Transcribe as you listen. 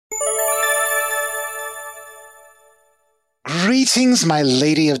Greetings, my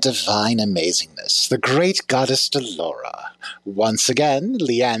lady of divine amazingness, the great goddess Delora. Once again,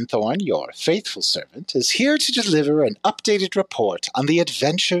 Leanne Thorne, your faithful servant, is here to deliver an updated report on the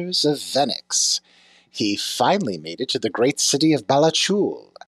adventures of Venix. He finally made it to the great city of Balachul,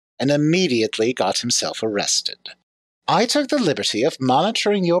 and immediately got himself arrested. I took the liberty of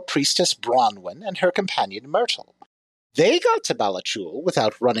monitoring your priestess Bronwyn and her companion Myrtle. They got to Balachul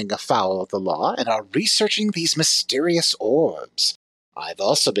without running afoul of the law and are researching these mysterious orbs. I've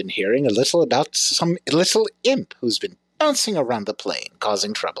also been hearing a little about some little imp who's been bouncing around the plane,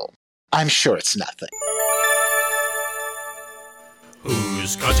 causing trouble. I'm sure it's nothing.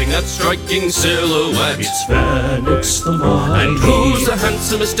 Who's cutting that striking silhouette? It's Venix the Mighty. And who's the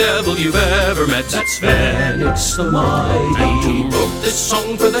handsomest devil you've ever met? That's Venix the Mighty. And who wrote this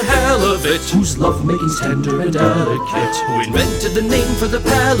song for the hell of it? Whose love-making's tender and delicate. Who invented the name for the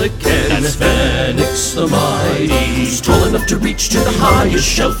pelican? That's Venix the Mighty. Who's tall enough to reach to the highest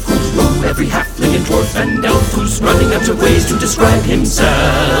shelf. Who's ruled every halfling and dwarf and elf. Who's running out of ways to describe himself.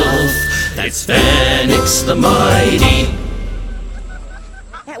 That's Venix the Mighty.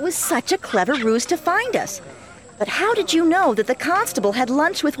 That was such a clever ruse to find us. But how did you know that the constable had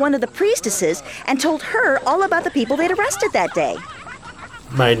lunch with one of the priestesses and told her all about the people they'd arrested that day?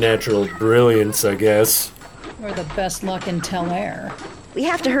 My natural brilliance, I guess. Or the best luck in Tel Air. We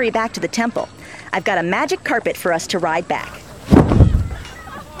have to hurry back to the temple. I've got a magic carpet for us to ride back.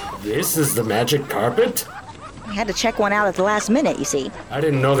 This is the magic carpet? I had to check one out at the last minute, you see. I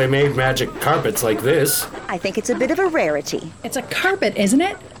didn't know they made magic carpets like this. I think it's a bit of a rarity. It's a carpet, isn't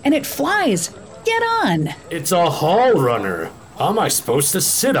it? And it flies. Get on. It's a hall runner. How am I supposed to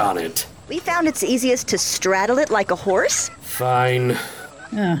sit on it? We found it's easiest to straddle it like a horse. Fine.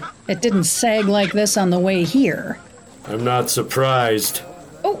 It didn't sag like this on the way here. I'm not surprised.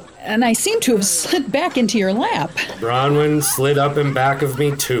 Oh, and I seem to have slid back into your lap. Bronwyn slid up in back of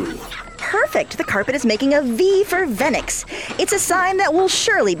me, too. Perfect. The carpet is making a V for Venix. It's a sign that we'll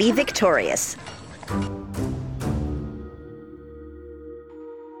surely be victorious.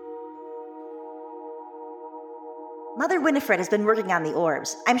 Mother Winifred has been working on the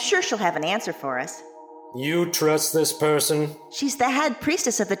orbs. I'm sure she'll have an answer for us. You trust this person? She's the head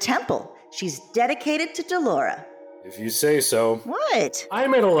priestess of the temple. She's dedicated to Delora. If you say so. What? I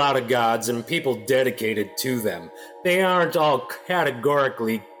met a lot of gods and people dedicated to them. They aren't all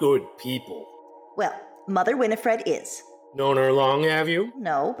categorically good people. Well, Mother Winifred is. Known her long, have you?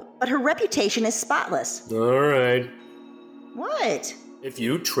 No, but her reputation is spotless. All right. What? If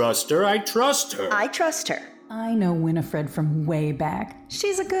you trust her, I trust her. I trust her. I know Winifred from way back.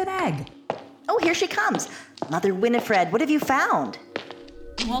 She's a good egg. Oh, here she comes. Mother Winifred, what have you found?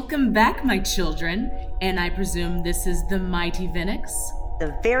 Welcome back, my children. And I presume this is the mighty Venix?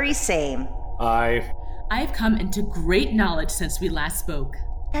 The very same. I've come into great knowledge since we last spoke.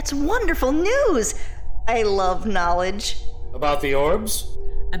 That's wonderful news. I love knowledge. About the orbs?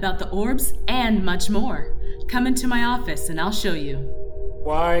 About the orbs and much more. Come into my office and I'll show you.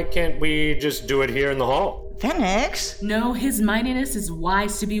 Why can't we just do it here in the hall? Venix? No, His Mightiness is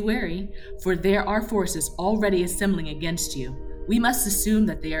wise to be wary, for there are forces already assembling against you. We must assume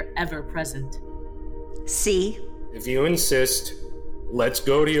that they are ever present. See? If you insist, let's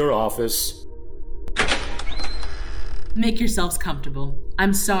go to your office. Make yourselves comfortable.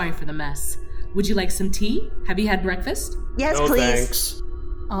 I'm sorry for the mess. Would you like some tea? Have you had breakfast? Yes, No, please. thanks.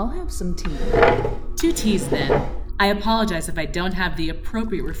 I'll have some tea. 2 teas then. I apologize if I don't have the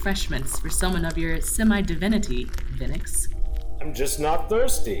appropriate refreshments for someone of your semi-divinity, Venix. I'm just not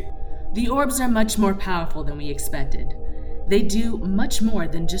thirsty. The orbs are much more powerful than we expected. They do much more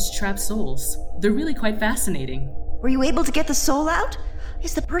than just trap souls. They're really quite fascinating. Were you able to get the soul out?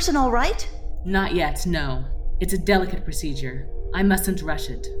 Is the person all right? Not yet, no. It's a delicate procedure. I mustn't rush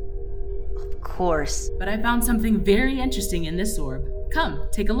it. Of course. But I found something very interesting in this orb. Come,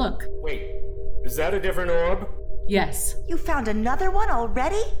 take a look. Wait, is that a different orb? Yes. You found another one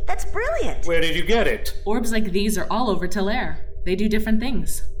already? That's brilliant. Where did you get it? Orbs like these are all over Tel Air. They do different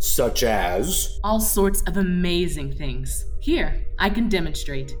things. Such as? All sorts of amazing things. Here, I can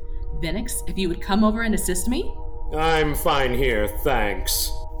demonstrate. Venix, if you would come over and assist me? I'm fine here,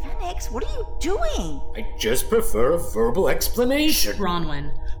 thanks. Venix, what are you doing? I just prefer a verbal explanation.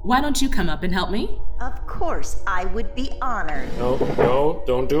 Bronwyn, why don't you come up and help me? Of course, I would be honored. No,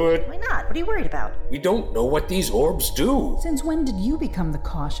 don't do it. Why not? What are you worried about? We don't know what these orbs do. Since when did you become the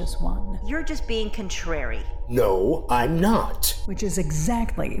cautious one? You're just being contrary. No, I'm not. Which is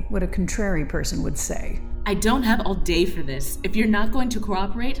exactly what a contrary person would say. I don't have all day for this. If you're not going to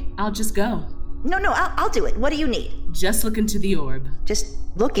cooperate, I'll just go. No, I'll do it. What do you need? Just look into the orb. Just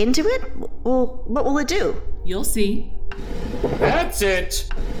look into it? Well, what will it do? You'll see. That's it!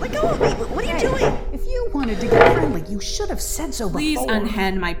 Let go of me. What are you doing? If you wanted to get friendly, you should have said so Please before.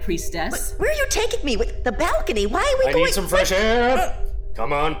 unhand my priestess. Where are you taking me? The balcony? Why are we I going? need some fresh air!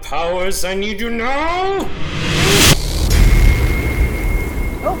 Come on, Powers, I need you now!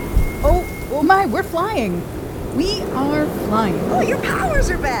 Oh my, we're flying. We are flying. Oh, your powers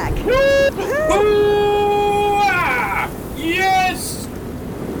are back. Ooh-ah! Yes!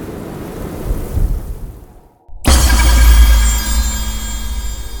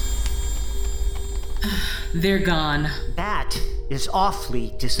 They're gone. That is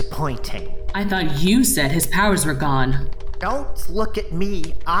awfully disappointing. I thought you said his powers were gone. Don't look at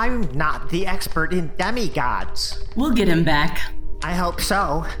me. I'm not the expert in demigods. We'll get him back. I hope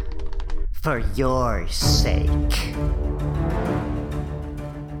so. For your sake.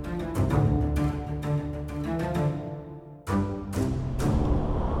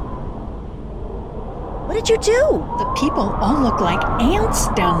 What did you do? The people all look like ants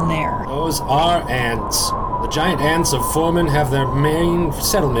down there. Those are ants. The giant ants of Foreman have their main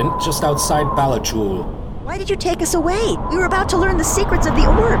settlement just outside Balachul. Why did you take us away? We were about to learn the secrets of the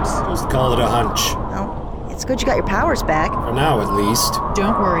orbs. Just call it a hunch. Oh, it's good you got your powers back. For now, at least.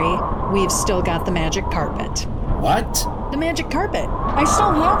 Don't worry, we've still got the magic carpet. What? The magic carpet. I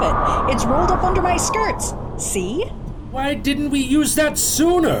still have it. It's rolled up under my skirts. See? Why didn't we use that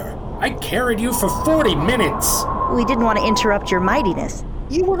sooner? I carried you for 40 minutes. We didn't want to interrupt your mightiness.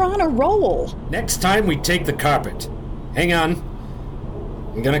 You were on a roll. Next time we take the carpet. Hang on.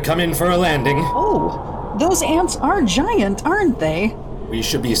 I'm gonna come in for a landing. Oh, those ants are giant, aren't they? We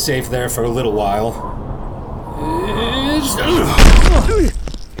should be safe there for a little while.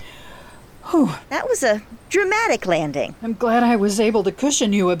 That was a dramatic landing. I'm glad I was able to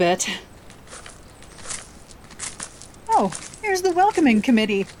cushion you a bit. Oh, here's the welcoming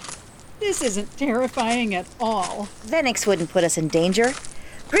committee. This isn't terrifying at all. Venix wouldn't put us in danger.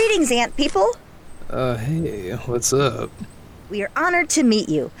 Greetings, ant people. Hey, what's up? We are honored to meet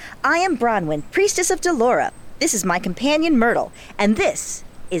you. I am Bronwyn, priestess of Delora. This is my companion Myrtle, and this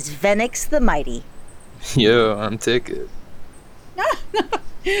is Venix the Mighty. Yo, I'm Ticket.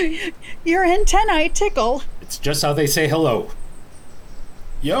 Your antennae tickle. It's just how they say hello.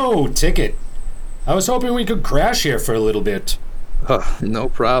 Yo, Ticket. I was hoping we could crash here for a little bit. Oh, no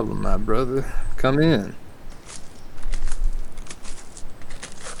problem, my brother. Come in.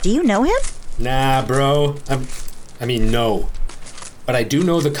 Do you know him? Nah, bro. I mean, no. But I do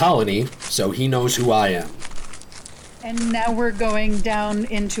know the colony, so he knows who I am. And now we're going down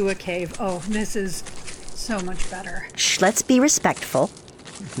into a cave. Oh, this is so much better. Shh, let's be respectful.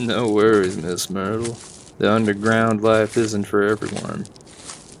 No worries, Miss Myrtle. The underground life isn't for everyone.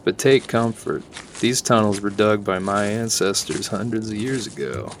 But take comfort. These tunnels were dug by my ancestors hundreds of years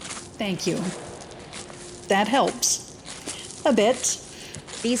ago. Thank you. That helps. A bit.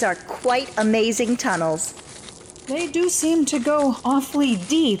 These are quite amazing tunnels. They do seem to go awfully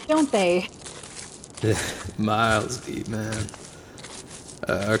deep, don't they? Miles deep, man.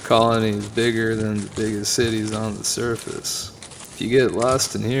 Our colony is bigger than the biggest cities on the surface. If you get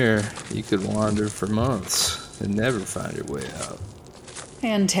lost in here, you could wander for months and never find your way out.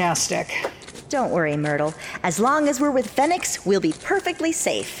 Fantastic. Don't worry, Myrtle. As long as we're with Venix, we'll be perfectly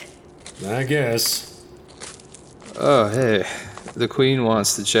safe. I guess. Oh, hey. The Queen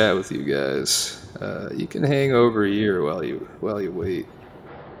wants to chat with you guys. You can hang over here while you wait.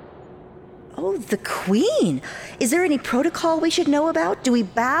 Oh, the Queen! Is there any protocol we should know about? Do we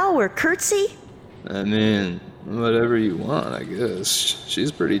bow or curtsy? I mean, whatever you want, I guess.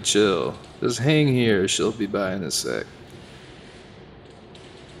 She's pretty chill. Just hang here, she'll be by in a sec.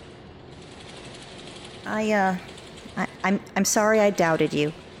 I'm sorry I doubted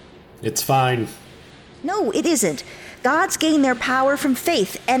you. It's fine. No, it isn't. Gods gain their power from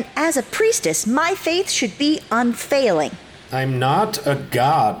faith, and as a priestess, my faith should be unfailing. I'm not a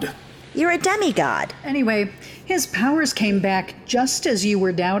god. You're a demigod. Anyway, his powers came back just as you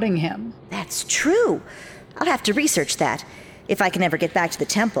were doubting him. That's true. I'll have to research that, if I can ever get back to the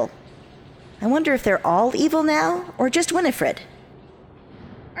temple. I wonder if they're all evil now, or just Winifred.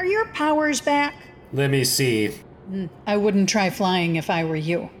 Are your powers back? Let me see. I wouldn't try flying if I were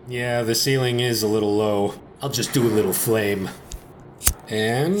you. Yeah, the ceiling is a little low. I'll just do a little flame.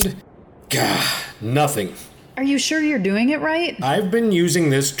 And... Gah, nothing. Are you sure you're doing it right? I've been using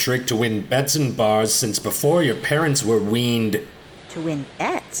this trick to win bets and bars since before your parents were weaned. To win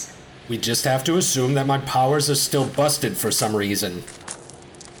bets? We just have to assume that my powers are still busted for some reason.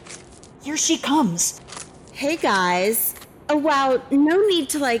 Here she comes. Hey guys. Oh wow, no need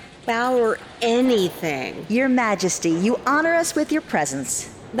to bow or anything. Your Majesty, you honor us with your presence.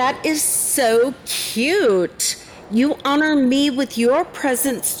 That is so cute. You honor me with your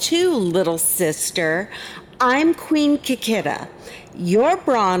presence too, little sister. I'm Queen Kikita. You're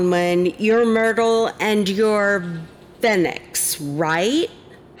Bronwyn, you're Myrtle, and you're Phoenix, right?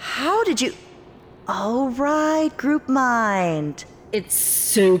 How did you... Oh, right, group mind. It's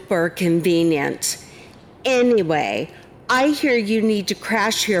super convenient. Anyway, I hear you need to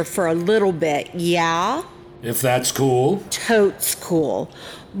crash here for a little bit, yeah? If that's cool. Totes cool.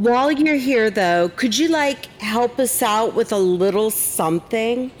 While you're here, though, could you, help us out with a little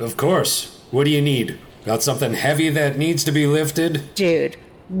something? Of course. What do you need? Got something heavy that needs to be lifted? Dude,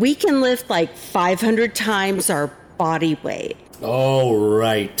 we can lift 500 times our body weight. Oh,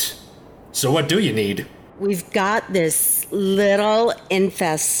 right. So what do you need? We've got this little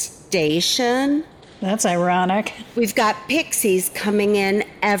infestation. That's ironic. We've got pixies coming in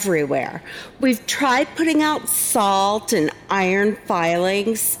everywhere. We've tried putting out salt and iron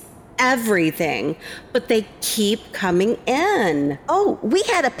filings, everything, but they keep coming in. Oh, we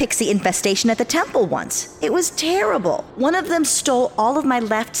had a pixie infestation at the temple once. It was terrible. One of them stole all of my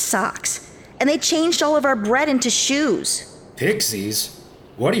left socks, and they changed all of our bread into shoes. Pixies?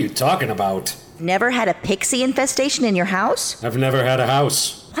 What are you talking about? Never had a pixie infestation in your house? I've never had a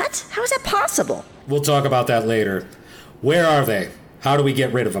house. What? How is that possible? We'll talk about that later. Where are they? How do we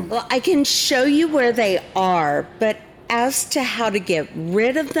get rid of them? Well, I can show you where they are, but as to how to get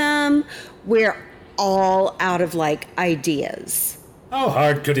rid of them, we're all out of, ideas. How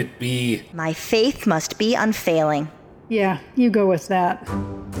hard could it be? My faith must be unfailing. Yeah, you go with that.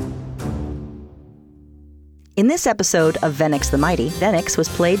 In this episode of Phoenix the Mighty, Phoenix was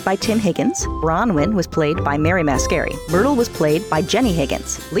played by Tim Higgins, Bronwyn was played by Mary Mascari, Myrtle was played by Jenny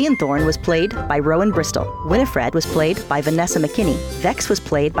Higgins, Leonthorn was played by Rowan Bristol, Winifred was played by Vanessa McKinney, Vex was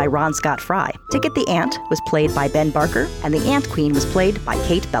played by Ron Scott Fry, Ticket the Ant was played by Ben Barker, and the Ant Queen was played by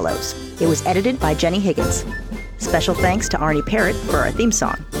Kate Bellows. It was edited by Jenny Higgins. Special thanks to Arnie Parrott for our theme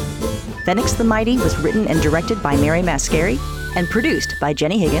song. Phoenix the Mighty was written and directed by Mary Mascari and produced by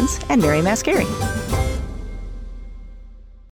Jenny Higgins and Mary Mascari.